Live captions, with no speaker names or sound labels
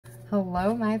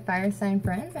Hello my fire sign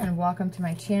friends, and welcome to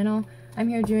my channel. I'm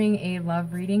here doing a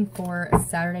love reading for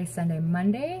Saturday, Sunday,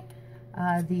 Monday,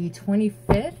 the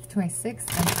 25th,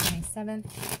 26th, and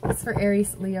 27th. It's for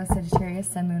Aries, Leo, Sagittarius,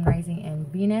 Sun, Moon, Rising, and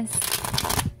Venus.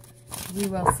 We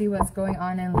will see what's going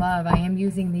on in love. I am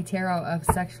using the Tarot of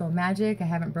Sexual Magic. I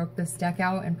haven't broke this deck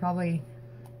out in probably,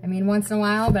 once in a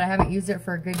while, but I haven't used it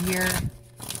for a good year.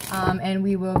 And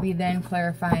we will be then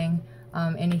clarifying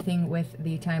anything with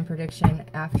the time prediction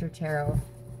after tarot.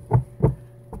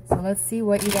 So let's see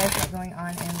what you guys got going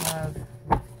on in love.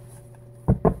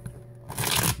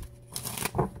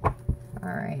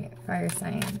 Alright, fire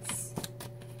signs.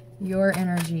 Your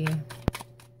energy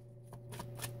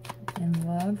in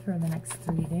love for the next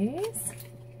 3 days.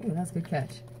 Ooh, that's a good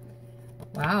catch.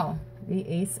 Wow, the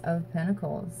Ace of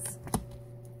Pentacles.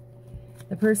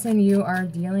 The person you are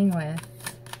dealing with.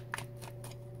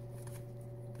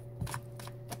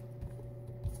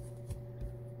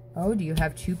 Oh, do you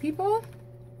have two people?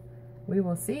 We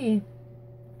will see.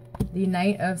 The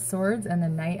Knight of Swords and the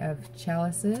Knight of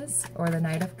Chalices, or the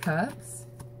Knight of Cups.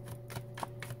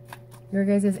 Your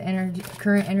guys' energy,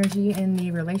 current energy in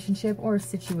the relationship or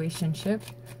situationship.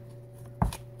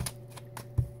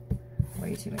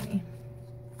 Way too many.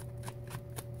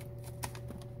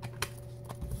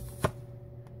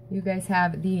 You guys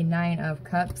have the Nine of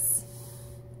Cups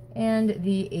and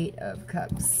the Eight of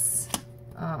Cups.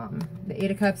 The Eight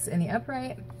of Cups in the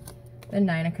upright, the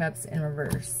Nine of Cups in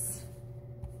reverse.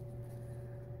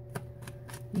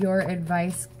 Your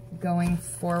advice going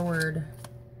forward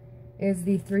is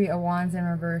the Three of Wands in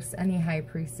reverse and the High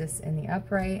Priestess in the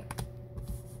upright.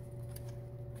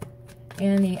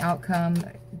 And the outcome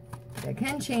that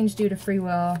can change due to free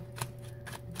will,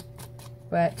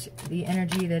 but the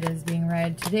energy that is being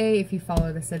read today, if you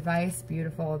follow this advice,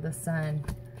 beautiful, the Sun.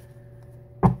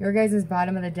 Your guys'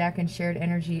 bottom of the deck and shared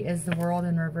energy is the World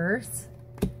in reverse,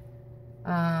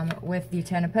 with the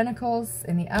Ten of Pentacles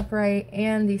in the upright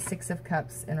and the Six of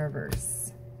Cups in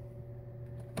reverse.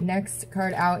 Next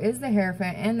card out is the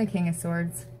Hierophant and the King of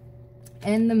Swords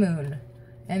and the Moon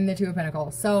and the Two of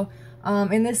Pentacles. So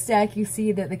in this deck you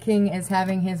see that the King is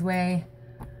having his way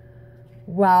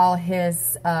while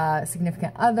his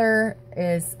significant other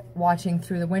is watching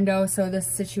through the window. So this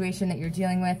situation that you're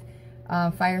dealing with,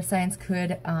 fire signs,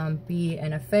 could be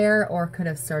an affair, or could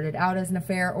have started out as an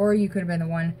affair, or you could have been the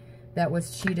one that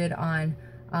was cheated on,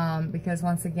 because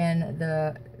once again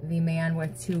the man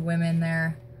with two women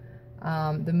there,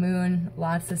 the Moon,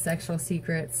 lots of sexual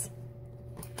secrets.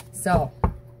 So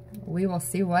we will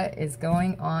see what is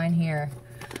going on here.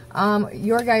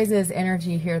 Your guys'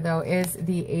 energy here though is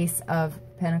the Ace of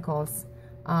Pentacles.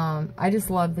 I just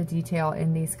love the detail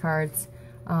in these cards.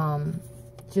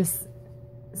 Just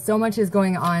so much is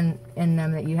going on in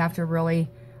them that you have to really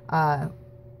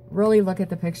look at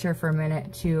the picture for a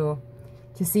minute to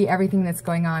see everything that's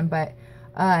going on. But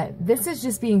this is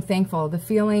just being thankful, the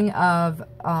feeling of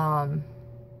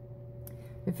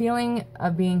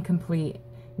being complete,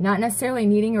 not necessarily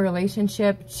needing a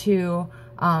relationship to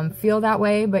feel that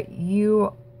way, but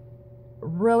you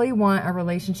really want a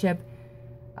relationship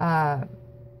that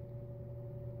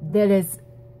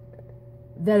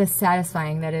is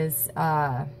satisfying, that is,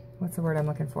 what's the word I'm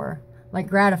looking for? Like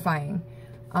gratifying.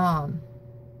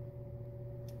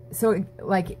 So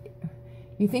like,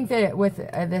 you think that with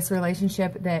this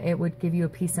relationship that it would give you a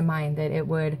peace of mind, that it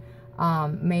would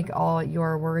make all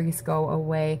your worries go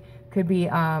away. Could be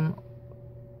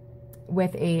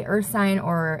with a earth sign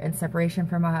or in separation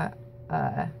from a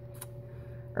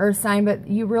earth sign, but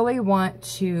you really want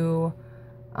to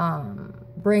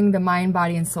bring the mind,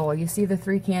 body, and soul. You see the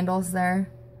three candles there?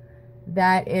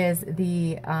 That is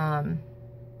the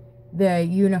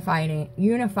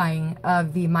unifying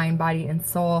of the mind, body, and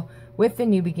soul with the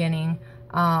new beginning.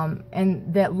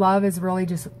 And that love is really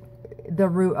just the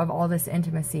root of all this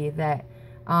intimacy, that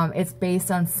it's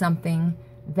based on something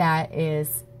that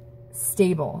is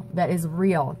stable, that is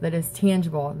real, that is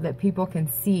tangible, that people can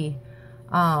see.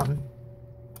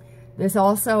 This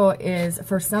also is,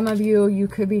 for some of you, you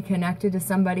could be connected to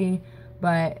somebody,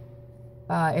 but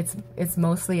it's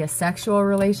mostly a sexual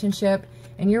relationship,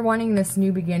 and you're wanting this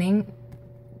new beginning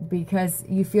because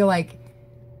you feel like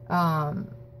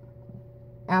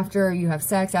after you have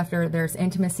sex, after there's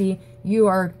intimacy, you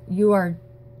are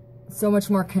so much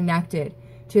more connected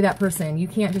to that person. You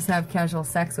can't just have casual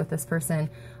sex with this person,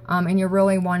 and you're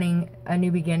really wanting a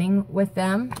new beginning with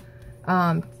them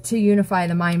to unify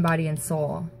the mind, body, and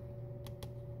soul.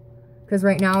 Because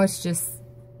right now it's just,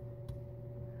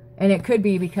 and it could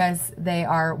be because they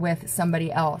are with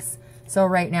somebody else. So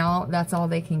right now, that's all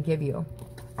they can give you.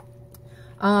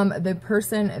 The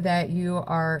person that you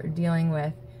are dealing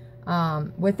with,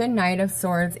 with the Knight of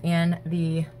Swords and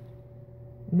the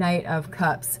Knight of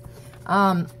Cups.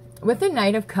 With the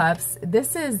Knight of Cups,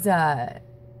 this is,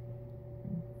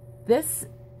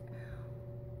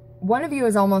 one of you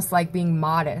is almost like being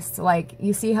modest. Like,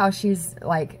 you see how she's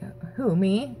like, who,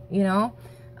 me? You know?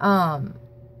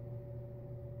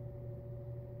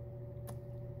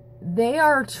 They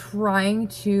are trying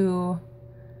to...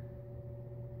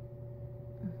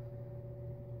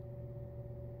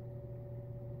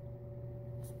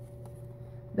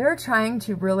 They're trying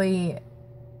to really,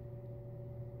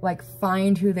 like,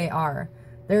 find who they are.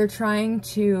 They're trying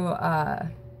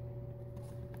to,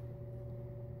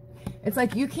 it's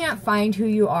like you can't find who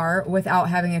you are without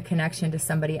having a connection to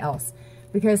somebody else.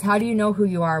 Because how do you know who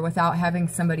you are without having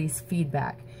somebody's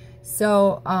feedback?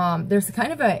 So, there's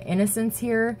kind of an innocence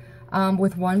here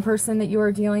with one person that you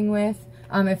are dealing with.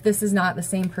 If this is not the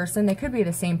same person, they could be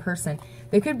the same person.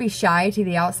 They could be shy to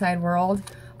the outside world,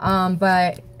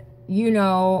 but... You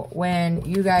know, when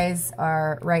you guys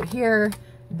are right here,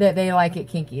 that they like it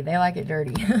kinky. They like it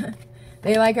dirty.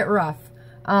 They like it rough.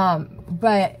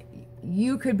 But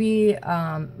you could be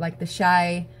like the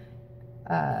shy,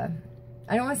 I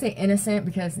don't want to say innocent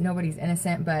because nobody's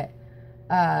innocent, but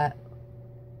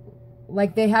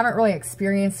like they haven't really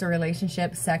experienced a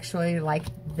relationship sexually like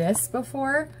this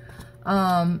before.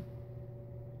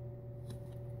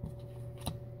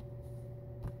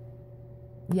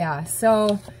 Yeah,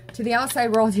 so to the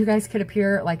outside world, you guys could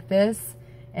appear like this,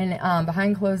 and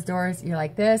behind closed doors, you're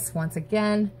like this. Once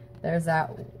again, there's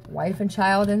that wife and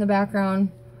child in the background,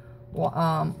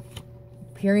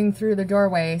 peering through the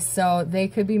doorway, so they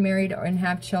could be married and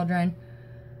have children.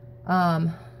 Yeah.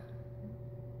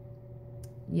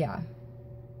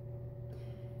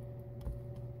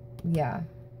 Yeah.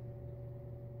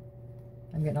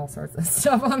 I'm getting all sorts of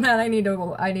stuff on that. I need to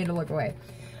look away.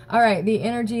 All right, the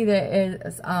energy that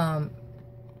is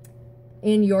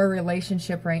in your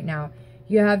relationship right now.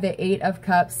 You have the 8 of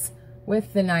Cups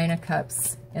with the 9 of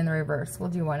Cups in the reverse. We'll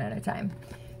do one at a time.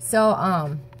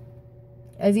 So,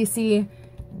 as you see,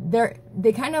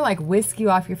 they kind of like whisk you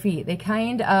off your feet. They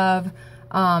kind of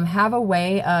have a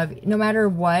way of, no matter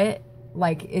what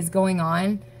like is going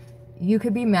on, you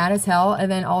could be mad as hell,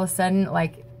 and then all of a sudden,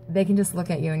 like, they can just look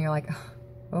at you and you're like, oh,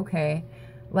 okay.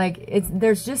 Like,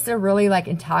 there's just a really, like,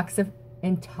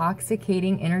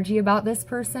 intoxicating energy about this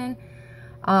person.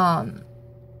 One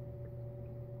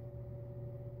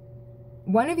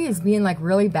of you is being, like,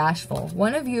 really bashful.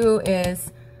 One of you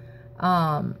is,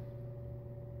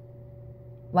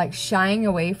 like, shying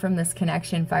away from this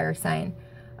connection, fire sign.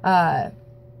 Yeah,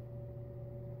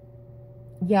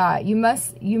 you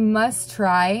must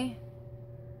try...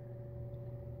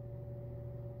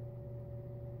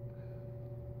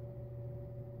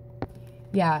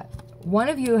 Yeah, one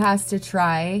of you has to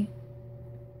try,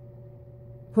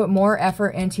 put more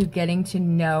effort into getting to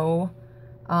know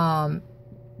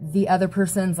the other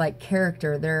person's like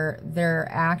character, their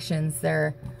actions,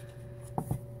 it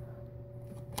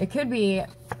could be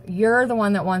you're the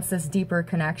one that wants this deeper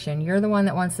connection. You're the one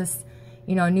that wants this,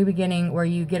 you know, new beginning where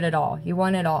you get it all. You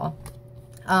want it all.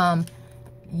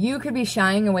 You could be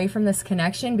shying away from this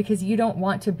connection because you don't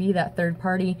want to be that third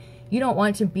party. You don't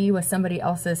want to be with somebody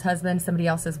else's husband, somebody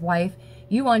else's wife.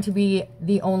 You want to be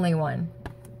the only one.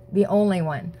 The only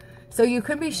one. So you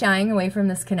could be shying away from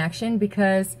this connection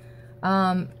because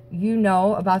you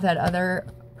know about that other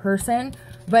person,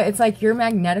 but it's like you're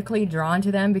magnetically drawn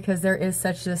to them because there is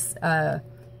such this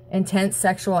intense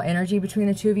sexual energy between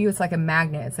the two of you. It's like a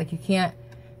magnet. It's like you can't,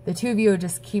 the two of you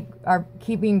just keep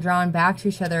being drawn back to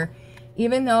each other,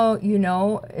 even though you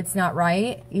know it's not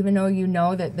right, even though you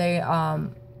know that they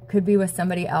could be with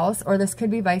somebody else, or this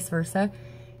could be vice versa.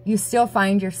 You still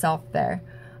find yourself there.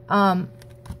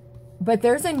 But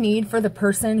there's a need for the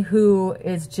person who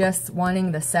is just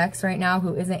wanting the sex right now,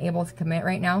 who isn't able to commit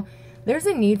right now. There's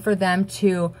a need for them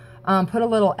to put a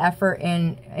little effort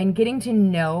in getting to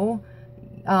know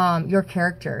your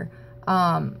character.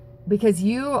 Because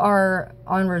you are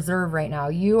on reserve right now.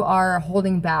 You are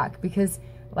holding back because,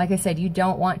 like I said, you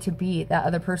don't want to be that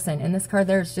other person. In this card,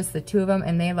 there's just the two of them,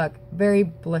 and they look very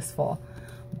blissful.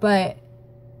 But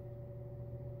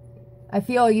I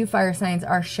feel you fire signs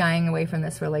are shying away from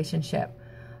this relationship.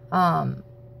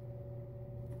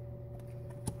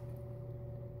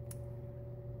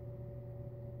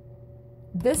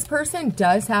 This person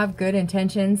does have good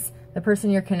intentions, the person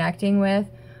you're connecting with.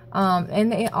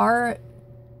 And they are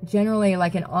generally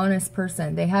like an honest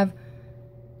person. They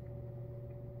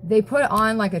put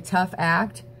on like a tough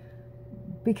act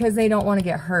because they don't want to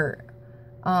get hurt.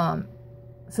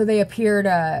 So they appear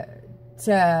to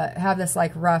have this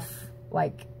like rough,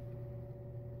 like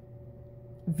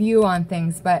view on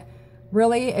things, but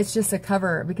really it's just a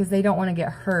cover because they don't want to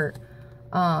get hurt.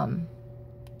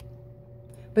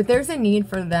 But there's a need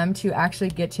for them to actually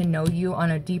get to know you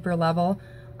on a deeper level,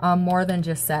 more than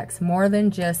just sex, more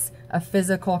than just a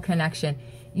physical connection.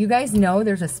 You guys know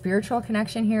there's a spiritual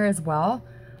connection here as well,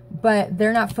 but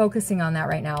they're not focusing on that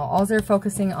right now. All they're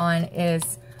focusing on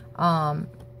is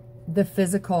the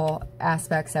physical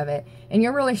aspects of it. And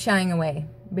you're really shying away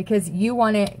because you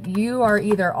want it. You are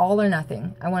either all or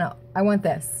nothing. I want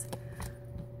this.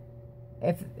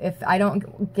 If I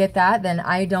don't get that, then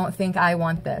I don't think I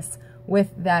want this, with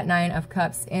that 9 of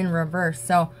Cups in reverse.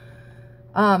 So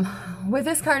with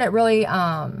this card, it really,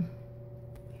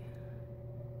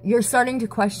 you're starting to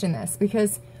question this,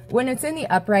 because when it's in the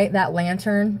upright, that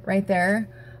lantern right there,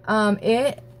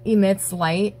 it emits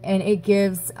light, and it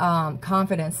gives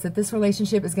confidence that this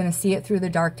relationship is going to see it through the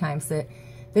dark times, that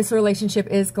this relationship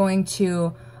is going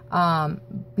to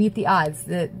beat the odds,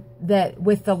 that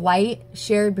with the light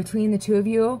shared between the two of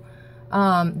you,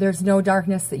 there's no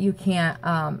darkness that you can't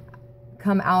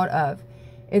come out of.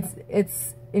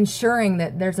 It's ensuring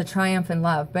that there's a triumph in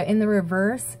love. But in the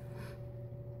reverse,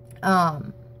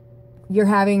 you're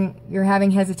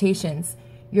having hesitations.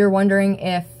 You're wondering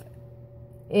if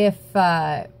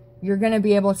you're going to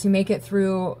be able to make it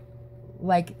through,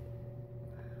 like,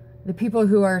 the people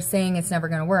who are saying it's never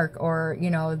going to work, or, you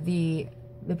know, the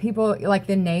people like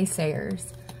the naysayers.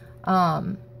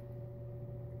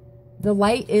 The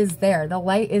light is there. The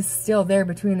light is still there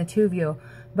between the two of you.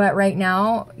 But right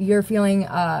now, you're feeling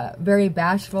very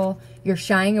bashful. You're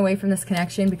shying away from this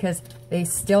connection because they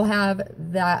still have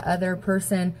that other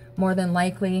person, more than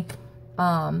likely.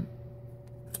 And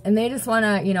they just want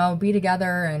to, you know, be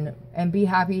together and be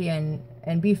happy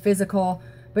and be physical,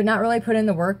 but not really put in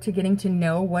the work to getting to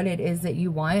know what it is that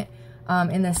you want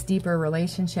in this deeper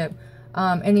relationship.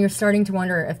 And you're starting to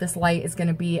wonder if this light is going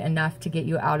to be enough to get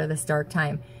you out of this dark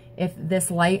time. If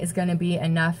this light is going to be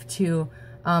enough to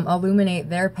illuminate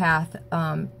their path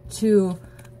to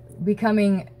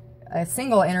becoming a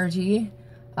single energy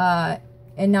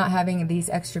and not having these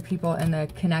extra people in the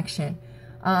connection.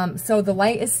 So the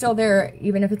light is still there,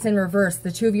 even if it's in reverse.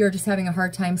 The two of you are just having a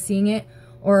hard time seeing it,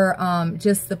 or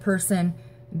just the person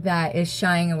that is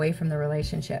shying away from the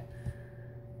relationship.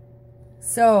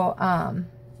 So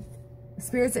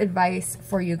Spirit's advice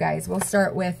for you guys, we'll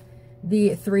start with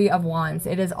the 3 of Wands.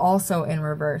 It is also in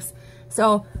reverse.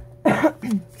 So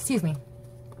excuse me.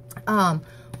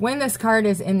 When this card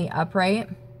is in the upright,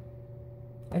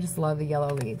 I just love the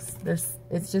yellow leaves.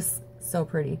 It's just so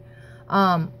pretty.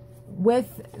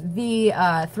 With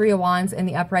the 3 of Wands in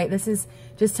the upright, this is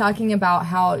just talking about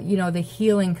how, you know, the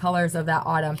healing colors of that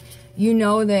autumn. You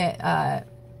know that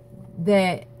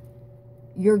that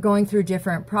you're going through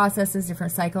different processes,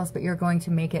 different cycles, but you're going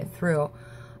to make it through.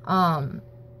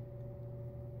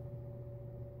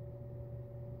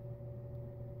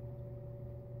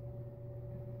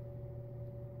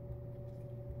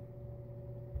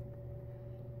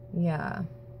 Yeah.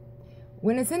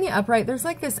 When it's in the upright, there's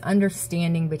like this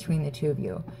understanding between the two of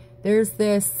you. There's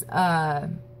this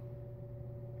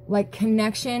like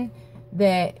connection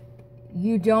that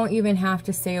you don't even have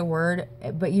to say a word,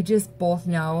 but you just both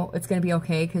know it's going to be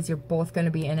okay because you're both going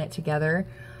to be in it together.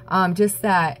 Just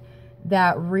that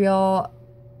real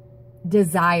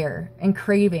desire and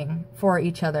craving for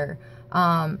each other.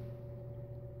 And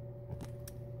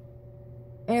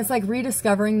it's like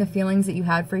rediscovering the feelings that you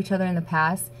had for each other in the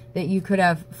past that you could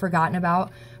have forgotten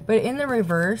about. But in the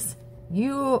reverse,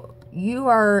 you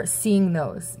are seeing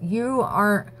those. You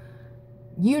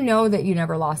know that you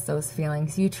never lost those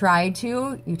feelings. You tried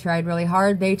really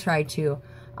hard. They tried to,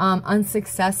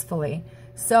 unsuccessfully.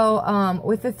 So,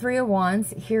 with the 3 of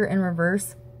Wands here in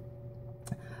reverse,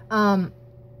 you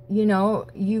know,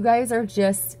 you guys are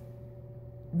just,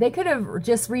 they could have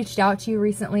just reached out to you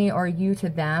recently, or you to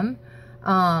them.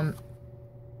 And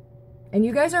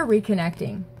you guys are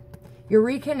reconnecting. You're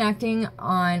reconnecting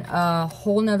on a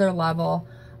whole nother level,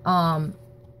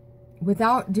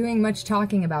 without doing much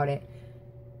talking about it.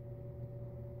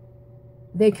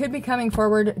 They could be coming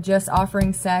forward just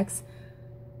offering sex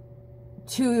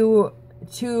to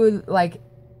like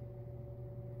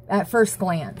at first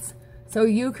glance. So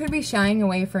you could be shying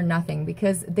away for nothing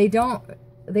because they don't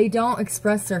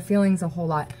express their feelings a whole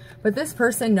lot. But this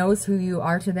person knows who you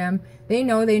are to them. They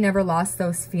know they never lost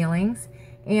those feelings.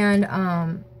 And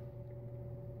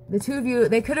the two of you,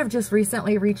 they could have just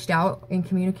recently reached out in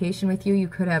communication with you. You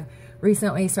could have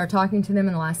recently started talking to them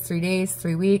in the last 3 days,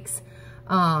 3 weeks.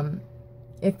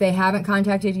 If they haven't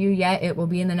contacted you yet, it will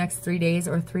be in the next 3 days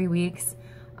or 3 weeks.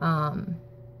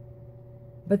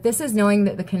 But this is knowing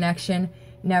that the connection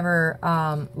never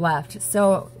left.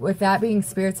 So with that being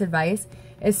Spirit's advice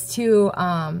is to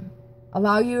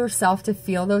allow yourself to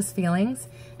feel those feelings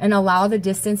and allow the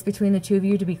distance between the two of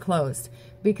you to be closed,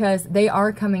 because they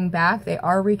are coming back. They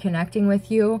are reconnecting with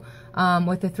you.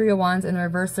 With the Three of Wands in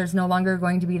reverse, there's no longer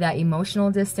going to be that emotional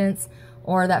distance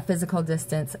or that physical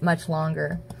distance much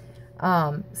longer.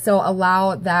 So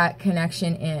allow that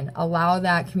connection in, allow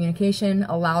that communication,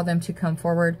 allow them to come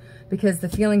forward, because the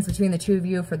feelings between the two of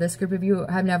you, for this group of you,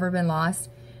 have never been lost.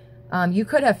 You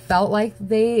could have felt like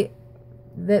they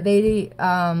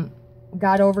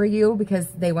got over you because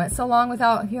they went so long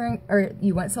without hearing, or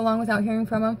you went so long without hearing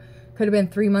from them. Could have been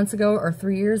 3 months ago or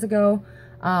 3 years ago.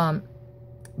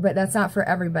 But that's not for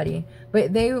everybody.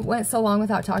 But they went so long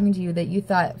without talking to you that you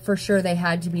thought for sure they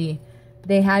had to be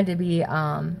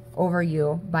over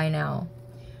you by now.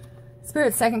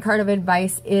 Spirit's second card of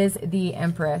advice is the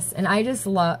Empress. And I just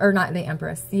love, or not the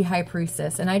Empress, the High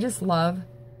Priestess. And I just love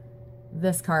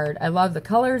this card. I love the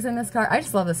colors in this card. I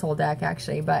just love this whole deck,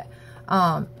 actually. But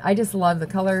I just love the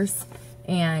colors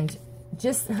and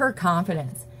just her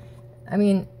confidence. I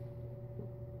mean,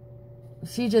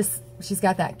 she's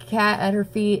got that cat at her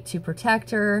feet to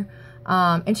protect her.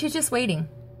 And she's just waiting.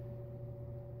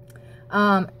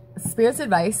 Spirit's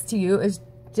advice to you is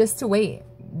just to wait.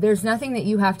 There's nothing that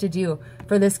you have to do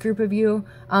for this group of you.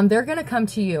 They're going to come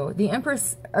to you. The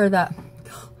Empress, or the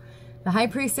High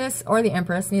Priestess or the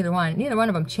Empress, neither one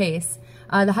of them chase.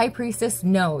 The High Priestess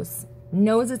knows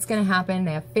it's going to happen.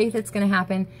 They have faith it's going to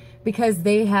happen because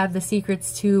they have the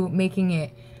secrets to making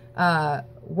it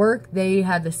work. They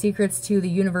have the secrets to the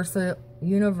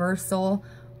universal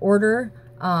order.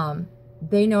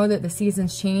 They know that the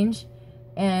seasons change,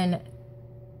 and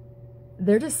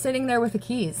they're just sitting there with the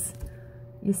keys.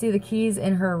 You see the keys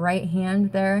in her right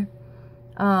hand there.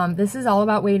 This is all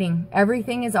about waiting.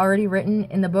 Everything is already written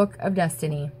in the book of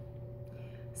destiny.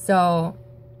 So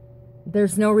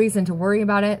there's no reason to worry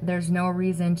about it. There's no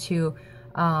reason to,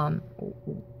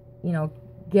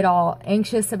 get all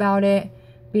anxious about it,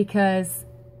 because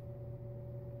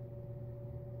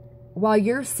while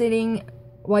you're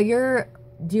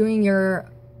doing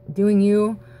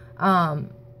you,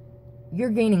 you're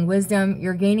gaining wisdom,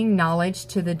 you're gaining knowledge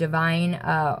to the divine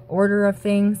order of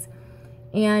things,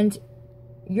 and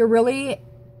you're really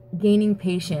gaining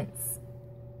patience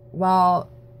while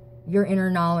your inner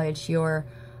knowledge, your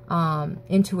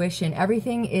intuition,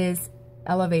 everything is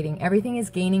elevating. Everything is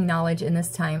gaining knowledge in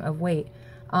this time of wait.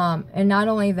 And not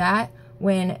only that,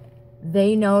 when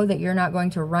they know that you're not going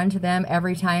to run to them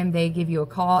every time they give you a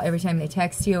call, every time they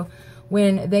text you,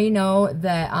 when they know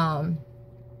that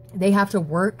they have to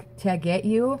work to get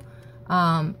you,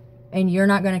 and you're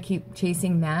not going to keep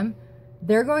chasing them,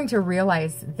 they're going to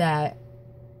realize that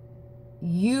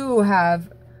you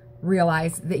have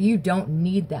realized that you don't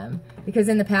need them. Because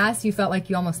in the past, you felt like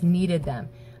you almost needed them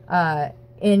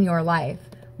in your life.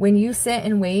 When you sit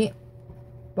and wait,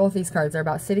 both these cards are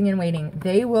about sitting and waiting.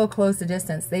 They will close the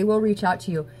distance. They will reach out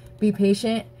to you. Be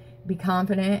patient, be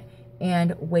confident,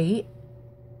 and wait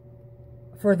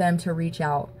for them to reach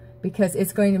out. Because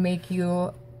it's going to make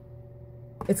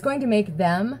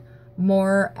them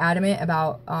more adamant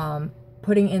about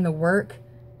putting in the work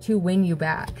to win you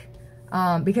back.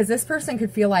 Because this person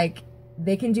could feel like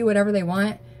they can do whatever they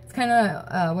want. It's kind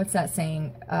of, what's that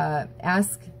saying?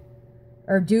 Ask,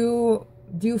 or do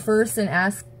first and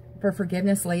ask for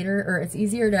forgiveness later. Or it's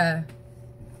easier to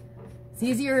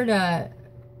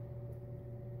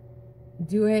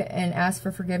do it and ask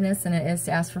for forgiveness than it is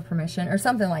to ask for permission, or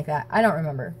something like that. I don't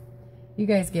remember. You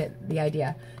guys get the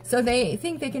idea. So they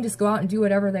think they can just go out and do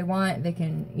whatever they want. They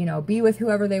can, be with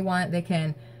whoever they want. They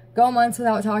can go months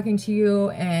without talking to you,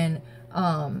 and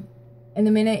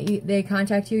the minute they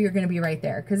contact you, you're going to be right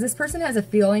there. Because this person has a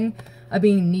feeling of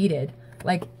being needed.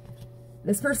 Like,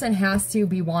 this person has to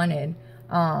be wanted.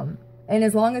 And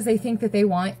as long as they think that they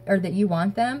want, or that you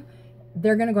want them,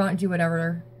 they're going to go out and do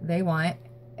whatever they want,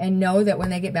 and know that when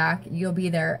they get back, you'll be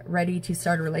there ready to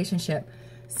start a relationship.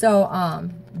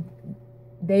 So,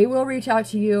 they will reach out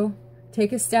to you.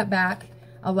 Take a step back.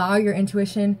 Allow your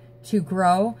intuition to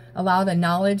grow. Allow the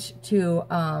knowledge to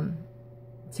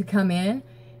come in.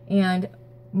 And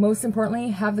most importantly,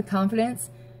 have the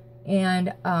confidence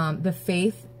and the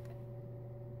faith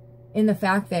in the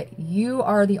fact that you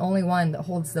are the only one that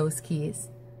holds those keys.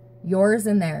 Yours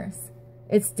and theirs.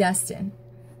 It's destined.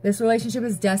 This relationship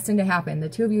is destined to happen. The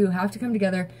two of you have to come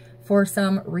together for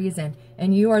some reason.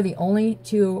 And you are the only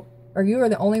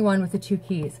one with the two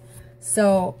keys.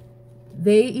 So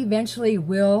they eventually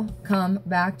will come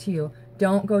back to you.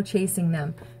 Don't go chasing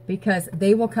them, because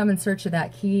they will come in search of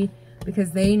that key,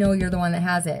 because they know you're the one that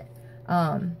has it.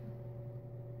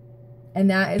 And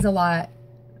that is a lot,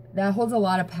 that holds a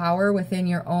lot of power within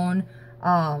your own,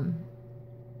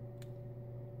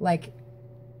 like,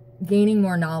 gaining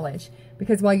more knowledge.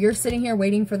 Because while you're sitting here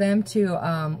waiting for them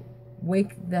to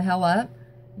wake the hell up,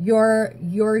 your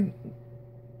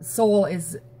soul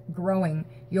is growing.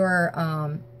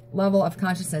 Your level of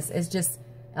consciousness is just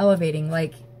elevating.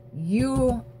 Like,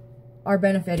 you are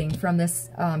benefiting from this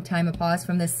time of pause,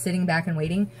 from this sitting back and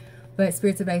waiting. But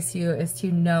Spirit's advice to you is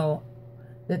to know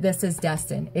that this is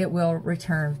destined. It will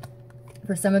return.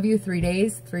 For some of you, 3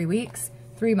 days, 3 weeks,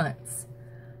 3 months.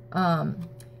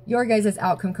 Your guys'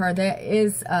 outcome card, that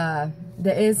is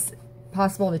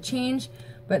possible to change,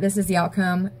 but this is the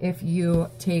outcome if you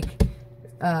take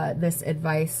this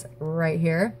advice right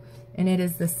here. And it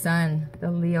is the Sun, the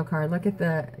Leo card. Look at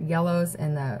the yellows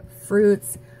and the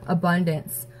fruits,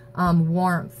 abundance,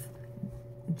 warmth,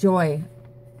 joy.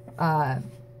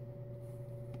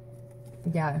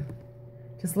 Yeah,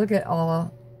 just look at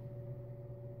all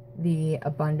the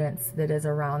abundance that is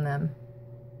around them.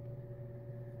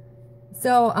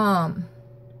 So,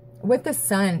 with the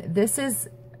Sun, this is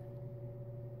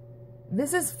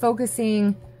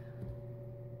focusing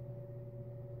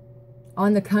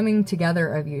on the coming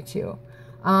together of you two.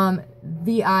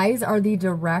 The eyes are the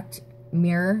direct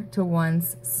mirror to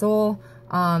one's soul.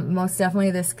 Most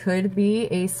definitely this could be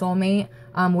a soulmate.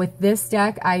 With this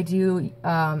deck, I do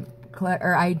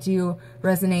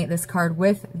resonate this card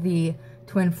with the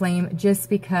twin flame, just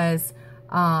because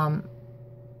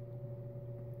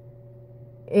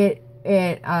it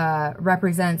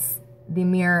represents the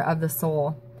mirror of the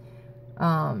soul.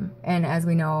 And as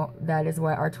we know, that is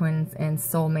what our twins and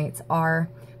soulmates are.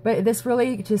 But this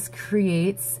really just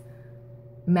creates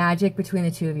magic between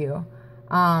the two of you.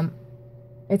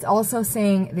 It's also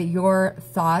saying that your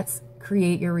thoughts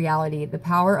create your reality. The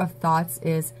power of thoughts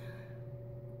is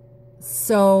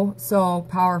so, so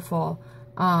powerful.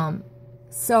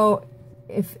 So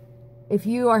if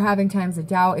you are having times of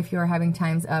doubt, if you are having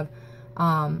times of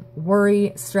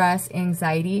worry, stress,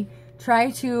 anxiety, try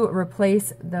to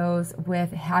replace those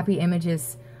with happy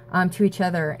images to each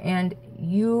other, and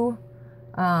you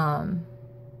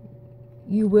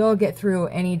will get through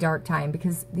any dark time,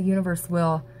 because the universe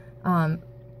will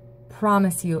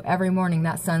promise you every morning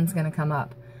that sun's going to come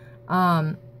up.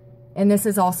 And this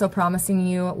is also promising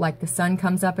you, like the sun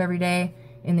comes up every day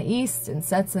in the east and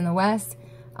sets in the west.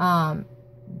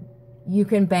 You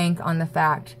can bank on the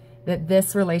fact that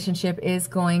this relationship is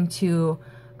going to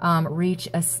reach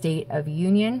a state of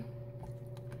union,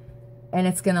 and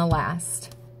it's going to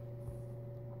last.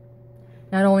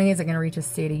 Not only is it going to reach a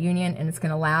state of union and it's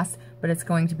going to last, but it's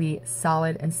going to be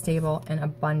solid and stable and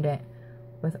abundant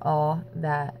with all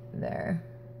that there.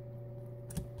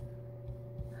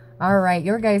 All right,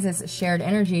 your guys' shared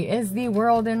energy is the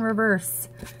World in reverse.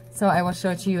 So I will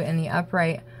show it to you in the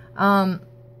upright.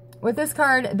 With this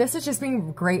card, this is just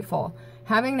being grateful.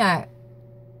 Having that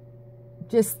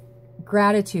just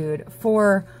gratitude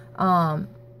for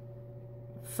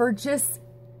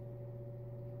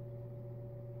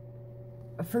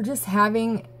just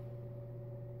having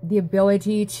the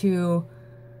ability to,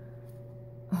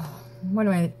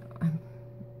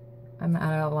 I'm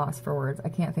at a loss for words. I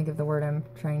can't think of the word I'm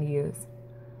trying to use.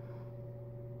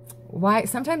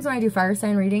 Sometimes when I do fire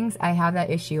sign readings, I have that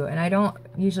issue, and I don't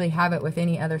usually have it with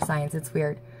any other signs. It's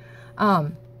weird.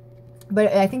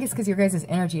 But I think it's because your guys'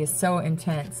 energy is so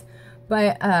intense.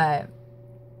 But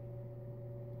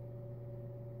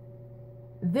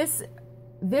this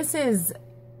is,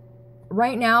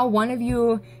 right now, one of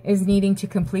you is needing to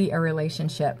complete a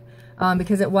relationship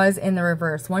because it was in the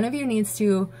reverse. One of you needs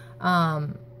to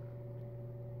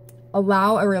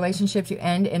allow a relationship to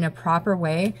end in a proper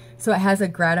way so it has a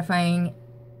gratifying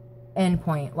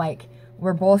endpoint. Like,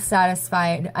 we're both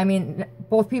satisfied. I mean,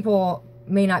 both people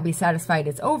may not be satisfied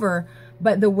it's over,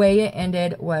 but the way it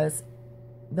ended was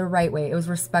the right way. It was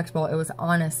respectful. It was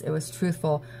honest. It was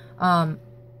truthful. And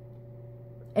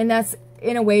that's,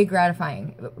 in a way,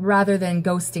 gratifying, rather than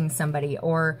ghosting somebody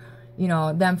or, you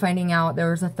know, them finding out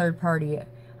there was a third party.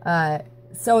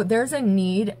 So there's a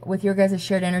need with your guys'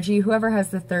 shared energy, whoever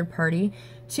has the third party,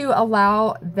 to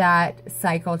allow that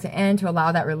cycle to end, to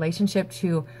allow that relationship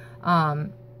to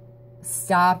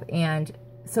stop, and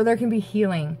so there can be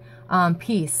healing,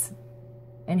 peace,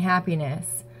 and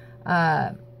happiness,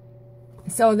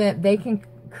 so that they can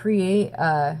create,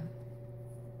 got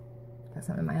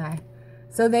something in my eye,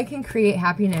 so they can create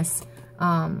happiness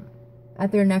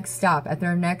at their next stop, at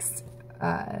their next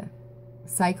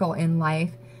cycle in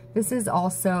life. This is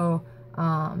also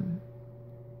having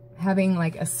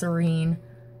like a serene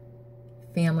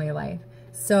family life.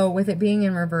 So with it being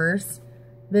in reverse,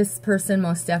 This person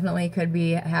most definitely could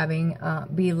be having,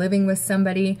 be living with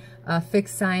somebody.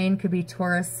 Fixed sign could be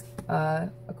Taurus,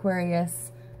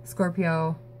 Aquarius,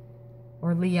 Scorpio,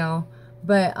 or Leo.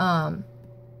 But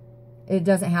it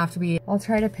doesn't have to be. I'll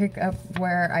try to pick up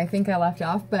where I think I left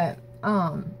off. But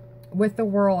with the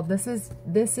World, this is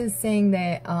saying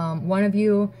that one of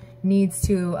you needs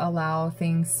to allow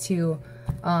things to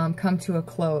come to a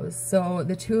close, so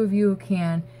the two of you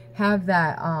can have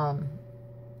that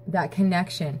that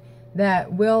connection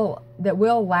that will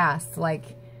last.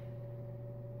 Like,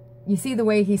 you see the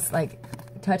way he's like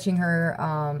touching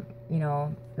her, you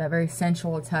know, that very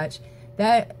sensual touch,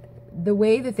 that the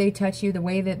way that they touch you, the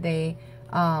way that they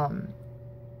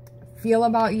feel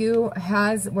about you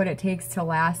has what it takes to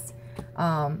last,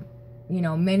 you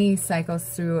know, many cycles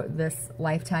through this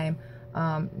lifetime.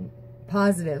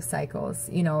 Positive cycles,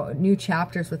 you know, new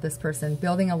chapters with this person,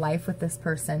 building a life with this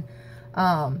person.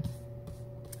 But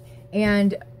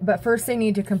first they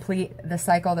need to complete the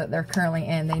cycle that they're currently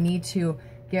in. They need to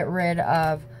get rid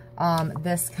of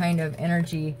this kind of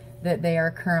energy that they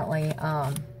are currently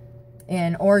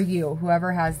in, or you,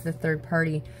 whoever has the third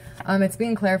party. It's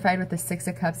being clarified with the Six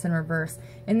of Cups in reverse.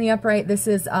 In the upright, this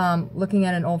is looking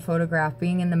at an old photograph,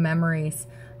 being in the memories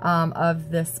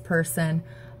of this person,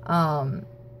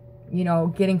 you know,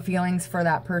 getting feelings for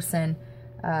that person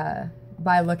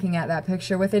by looking at that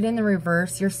picture. With it in the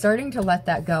reverse, you're starting to let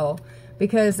that go,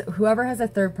 because whoever has a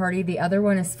third party, the other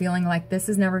one is feeling like this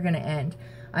is never going to end.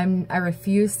 I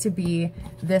refuse to be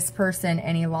this person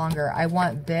any longer. I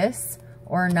want this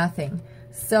or nothing.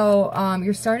 So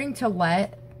you're starting to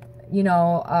let, you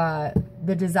know,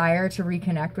 the desire to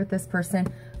reconnect with this person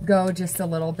go just a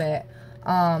little bit,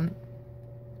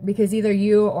 because either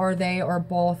you or they or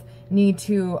both need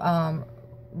to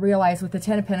realize with the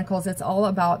Ten of Pentacles, it's all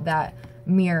about that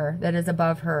mirror that is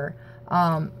above her.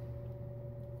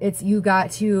 It's, you got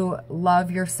to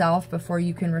love yourself before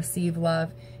you can receive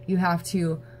love. You have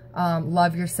to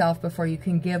love yourself before you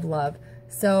can give love.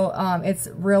 So it's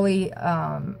really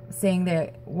saying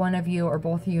that one of you or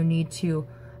both of you need to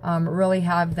really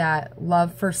have that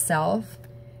love for self,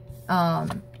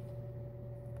 and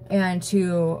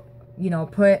to, you know,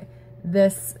 put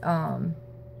this out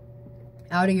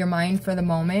of your mind for the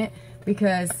moment,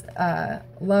 because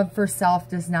love for self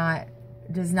does not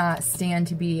stand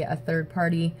to be a third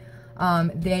party.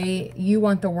 You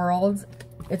want the world.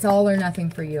 It's all or nothing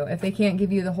for you. If they can't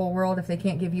give you the whole world, if they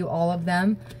can't give you all of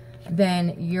them,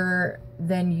 then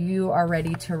you are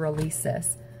ready to release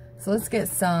this. So let's get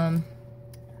some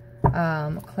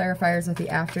clarifiers with the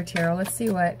After Tarot. Let's see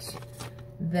what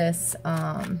this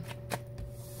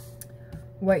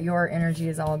what your energy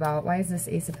is all about. Why is this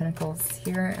Ace of Pentacles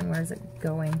here, and where is it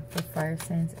going for fire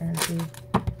signs energy?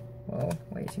 Whoa,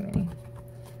 way too many.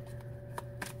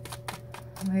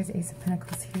 Why is Ace of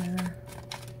Pentacles here?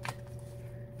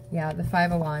 Yeah, the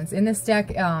Five of Wands. In this deck,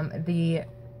 the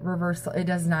reversal, it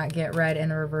does not get read in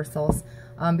the reversals,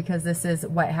 because this is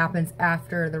what happens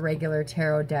after the regular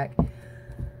tarot deck.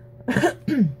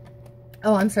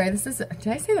 Oh, I'm sorry. This is,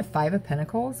 did I say the Five of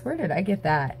Pentacles? Where did I get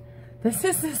that? This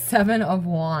is the Seven of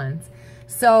Wands.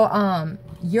 So,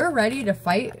 you're ready to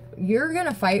fight. You're going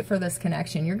to fight for this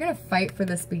connection. You're going to fight for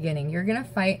this beginning. You're going to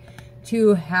fight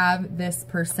to have this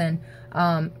person,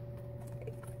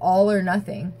 all or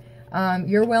nothing.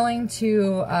 You're willing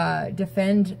to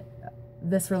defend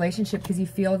this relationship because you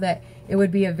feel that it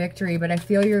would be a victory, but I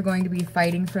feel you're going to be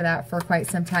fighting for that for quite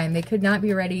some time. They could not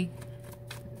be ready.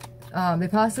 They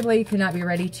possibly could not be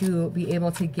ready to be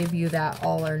able to give you that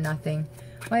all or nothing.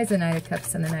 Why is the Knight of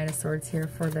Cups and the Knight of Swords here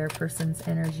for their person's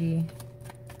energy?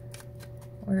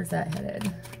 Where is that headed?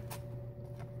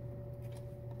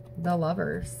 The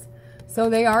Lovers. So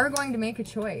they are going to make a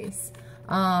choice.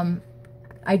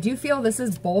 I do feel this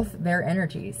is both their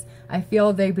energies. I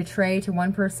feel they betray to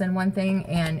one person one thing,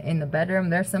 and in the bedroom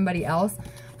they're somebody else.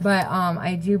 But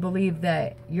I do believe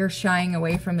that you're shying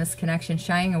away from this connection,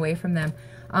 shying away from them.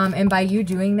 And by you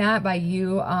doing that, by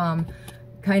you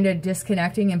kind of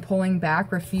disconnecting and pulling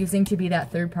back, refusing to be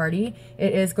that third party,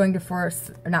 it is going to force,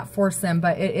 not force them,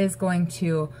 but it is going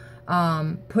to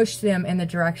push them in the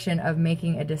direction of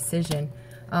making a decision,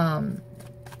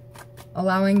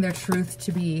 allowing their truth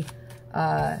to be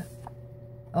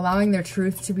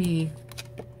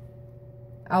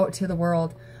out to the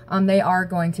world. They are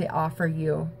going to offer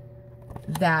you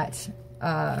that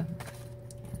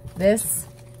this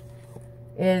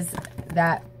is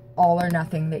that all or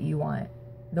nothing that you want.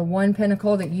 The one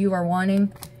pentacle that you are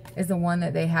wanting is the one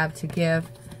that they have to give.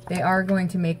 They are going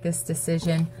to make this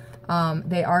decision.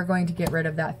 They are going to get rid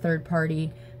of that third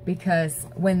party because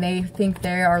when they think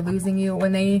they are losing you,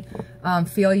 when they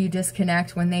feel you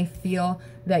disconnect, when they feel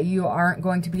that you aren't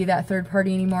going to be that third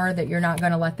party anymore, that you're not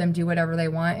going to let them do whatever they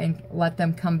want and let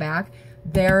them come back,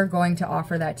 they're going to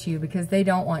offer that to you because they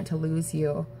don't want to lose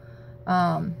you.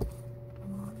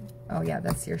 Oh yeah,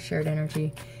 that's your shared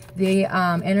energy. The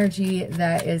energy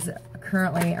that is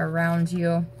currently around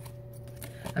you,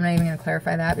 I'm not even going to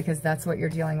clarify that because that's what you're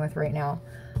dealing with right now.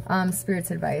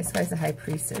 Spirit's advice. Why is the High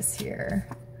Priestess here?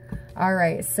 All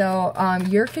right, so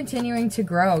you're continuing to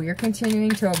grow. You're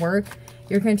continuing to work.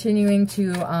 You're continuing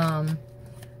to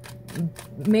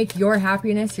make your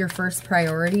happiness your first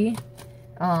priority.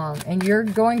 And you're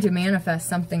going to manifest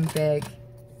something big.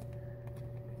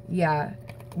 Yeah,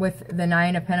 with the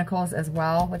Nine of Pentacles as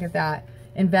well. Look at that.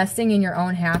 Investing in your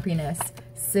own happiness.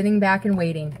 Sitting back and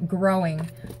waiting. Growing.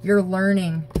 You're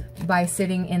learning by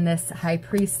sitting in this High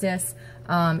Priestess.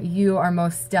 You are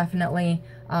most definitely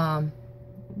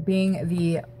being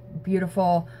the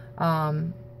beautiful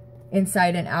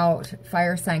inside and out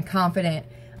fire sign, confident.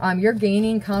 You're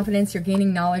gaining confidence, you're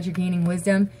gaining knowledge, you're gaining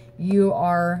wisdom. You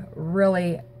are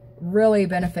really, really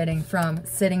benefiting from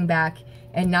sitting back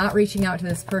and not reaching out to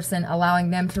this person, allowing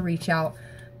them to reach out.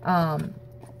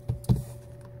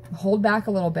 Hold back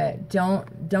a little bit.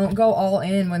 Don't go all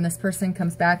in when this person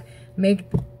comes back.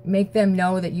 Make them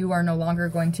know that you are no longer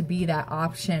going to be that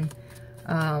option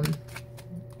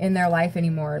in their life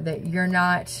anymore. That you're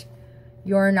not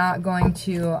going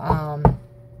to,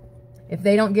 if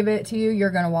they don't give it to you, you're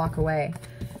going to walk away.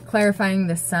 Clarifying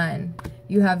the Sun.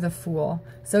 You have the Fool.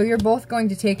 So you're both going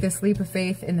to take this leap of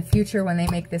faith in the future when they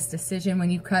make this decision. When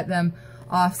you cut them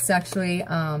off sexually,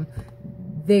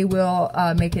 they will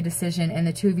make a decision, and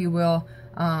the two of you will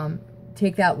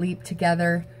take that leap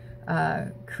together,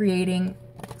 creating,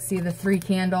 see the 3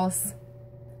 candles,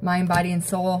 mind, body, and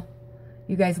soul.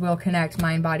 You guys will connect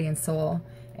mind, body, and soul,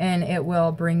 and it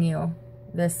will bring you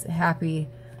this happy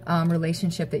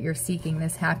relationship that you're seeking,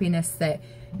 this happiness that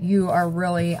you are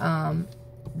really,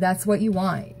 that's what you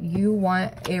want. You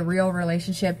want a real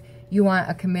relationship. You want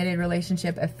a committed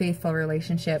relationship, a faithful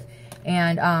relationship.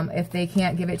 And if they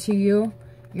can't give it to you,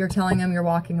 you're telling them you're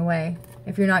walking away.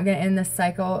 If you're not going to end this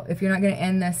cycle, if you're not going to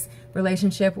end this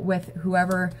relationship with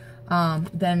whoever,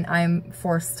 then I'm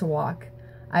forced to walk.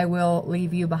 I will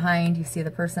leave you behind. You see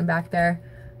the person back there?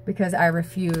 Because I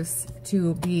refuse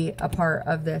to be a part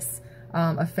of this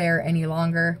affair any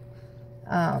longer.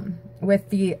 With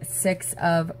the 6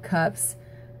 of Cups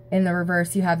in the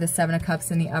reverse, you have the 7 of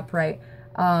Cups in the upright.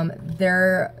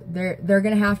 They're going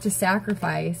to have to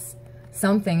sacrifice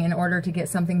something in order to get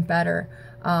something better.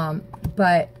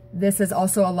 But this is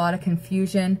also a lot of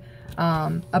confusion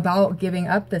about giving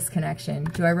up this connection.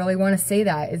 Do I really want to say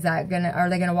that? Is that are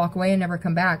they gonna walk away and never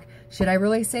come back? Should I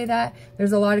really say that?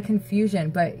 There's a lot of confusion,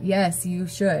 but yes, you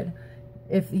should.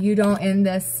 If you don't end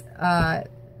this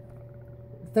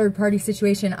third-party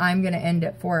situation, I'm gonna end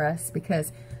it for us,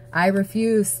 because I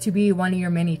refuse to be one of your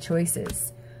many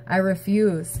choices. I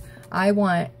refuse. I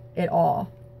want it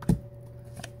all.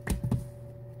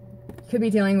 Could be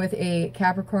dealing with a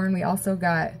Capricorn. We also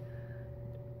got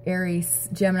Aries,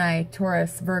 Gemini,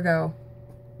 Taurus, Virgo.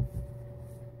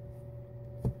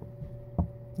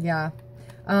 Yeah.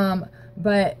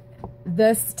 But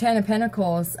this 10 of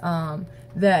Pentacles,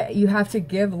 that you have to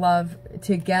give love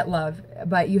to get love,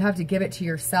 but you have to give it to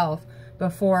yourself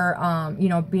before, you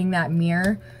know, being that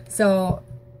mirror. So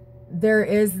there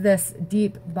is this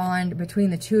deep bond between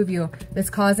the two of you that's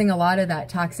causing a lot of that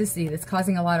toxicity, that's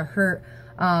causing a lot of hurt.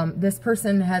 This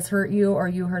person has hurt you, or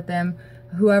you hurt them.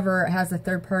 Whoever has a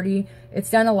third party, it's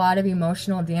done a lot of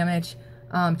emotional damage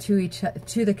to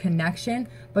the connection,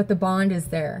 but the bond is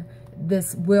there.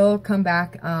 This will come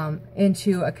back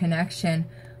into a connection,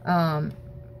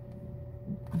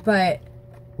 but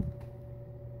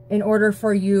in order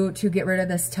for you to get rid of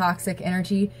this toxic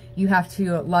energy, you have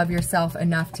to love yourself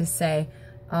enough to say,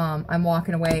 I'm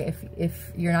walking away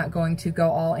if you're not going to go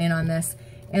all in on this.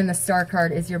 And the Star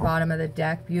card is your bottom of the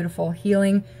deck. Beautiful.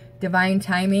 Healing, divine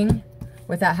timing.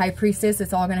 With that High Priestess,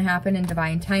 it's all going to happen in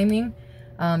divine timing.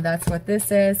 That's what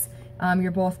this is.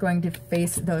 You're both going to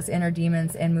face those inner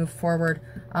demons and move forward.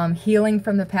 Healing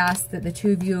from the past that the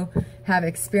two of you have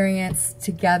experienced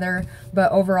together.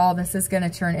 But overall, this is going to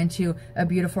turn into a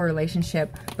beautiful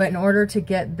relationship. But in order to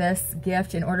get this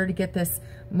gift, in order to get this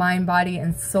mind, body,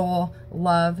 and soul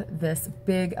love, this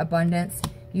big abundance,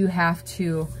 you have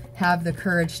to have the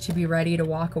courage to be ready to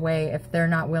walk away if they're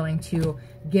not willing to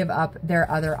give up their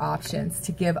other options,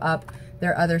 to give up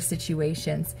their other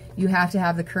situations. You have to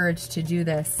have the courage to do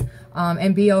this,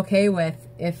 and be okay with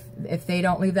if they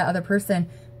don't leave that other person,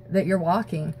 that you're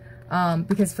walking.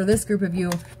 because for this group of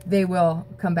you, they will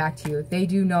come back to you. They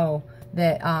do know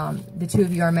that the two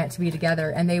of you are meant to be together,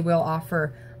 and they will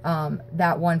offer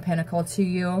that one pentacle to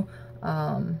you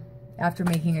after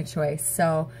making a choice.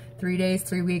 So 3 days,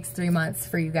 3 weeks, 3 months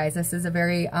for you guys. This is a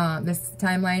very, this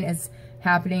timeline is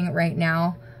happening right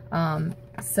now.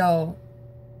 So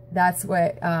that's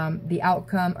what the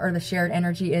outcome or the shared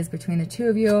energy is between the two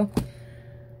of you.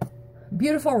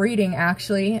 Beautiful reading,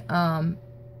 actually.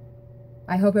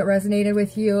 I hope it resonated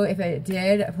with you. If it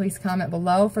did, please comment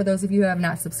below. For those of you who have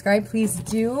not subscribed, please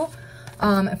do.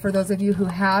 For those of you who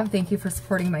have, thank you for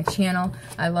supporting my channel.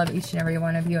 I love each and every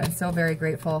one of you, and so very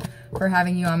grateful for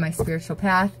having you on my spiritual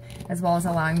path, as well as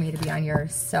allowing me to be on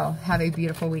yours. So have a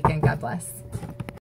beautiful weekend. God bless.